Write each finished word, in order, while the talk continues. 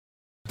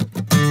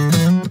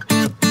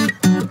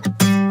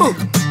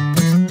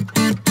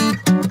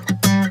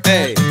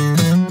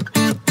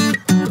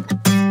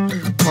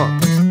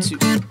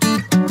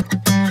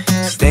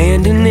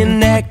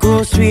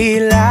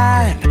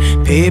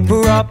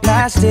or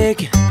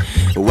plastic?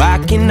 Why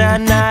can I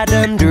not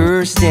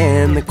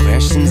understand the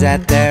questions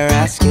that they're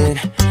asking?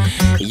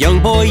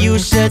 Young boy, you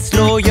should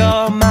slow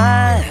your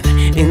mind,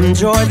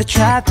 enjoy the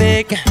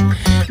traffic.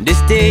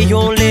 This day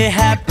only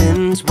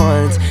happens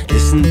once.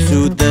 Listen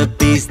to the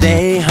bees,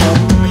 they hum.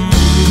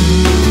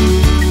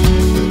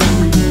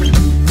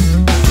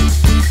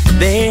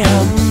 They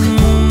hum.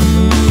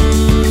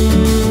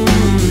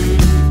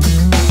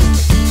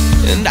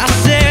 And I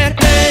said,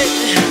 hey,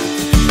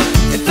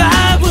 if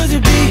I was a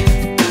bee,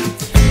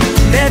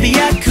 maybe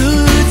I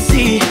could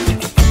see.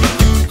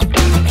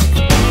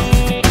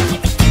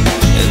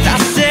 And I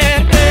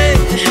said, hey,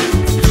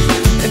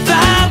 if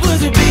I was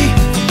a bee,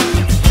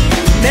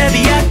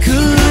 maybe I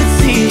could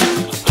see.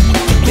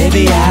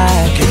 Maybe I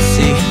could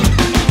see.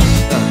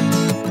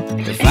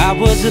 If I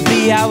was a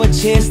bee, I would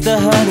chase the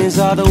honeys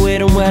all the way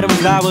to where them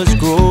flowers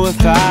grow.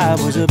 If I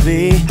was a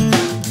bee,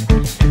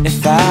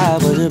 if I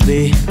was a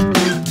bee,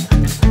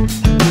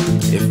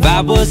 if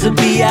I was a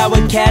bee, I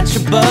would catch a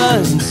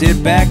buzz and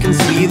sit back and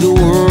see the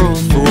world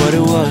for what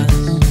it was.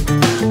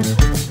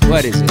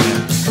 What is it now?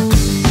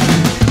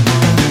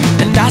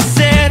 And I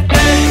said,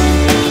 hey,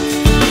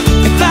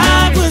 if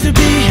I was a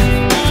bee,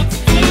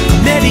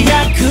 maybe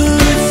I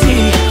could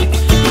see.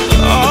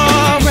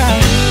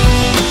 Alright.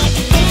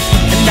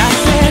 And I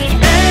said,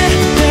 hey,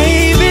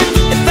 baby,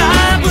 if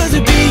I was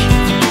a bee,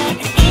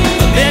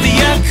 maybe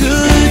I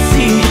could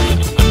see.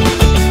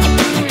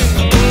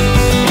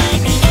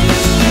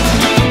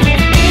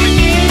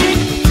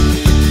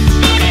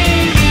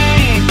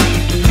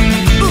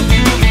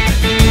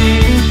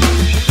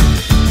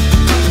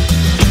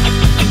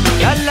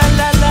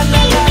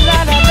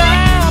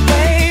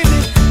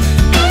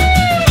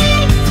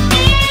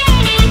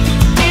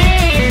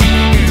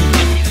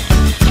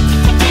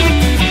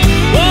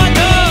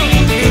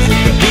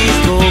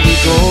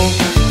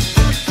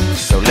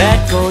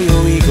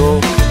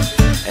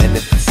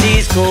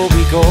 Go,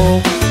 we go.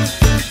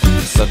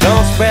 So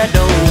don't spread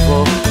no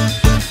evil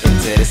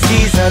into the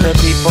seas of the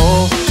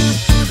people,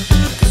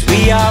 'cause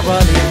we are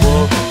all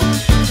equal,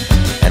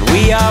 and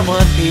we are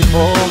one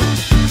people.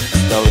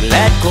 So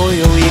let go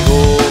your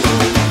ego.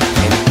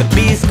 And if the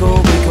bees go,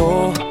 we go.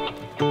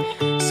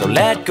 So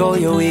let go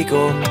your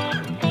ego.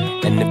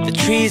 And if the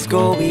trees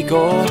go, we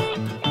go.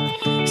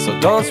 So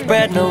don't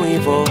spread no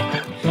evil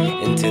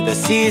into the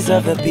seas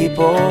of the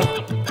people,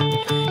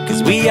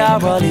 'cause we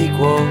are all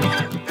equal,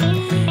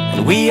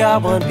 we are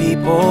one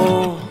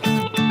people.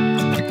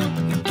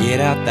 Get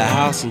out the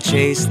house and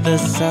chase the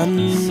sun.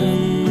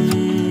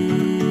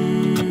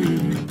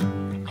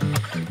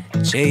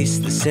 Chase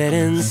the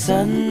setting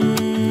sun.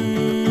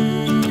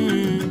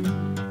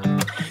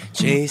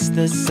 Chase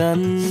the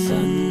sun.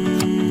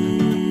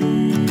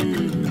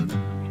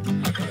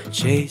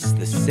 Chase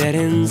the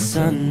setting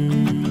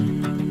sun.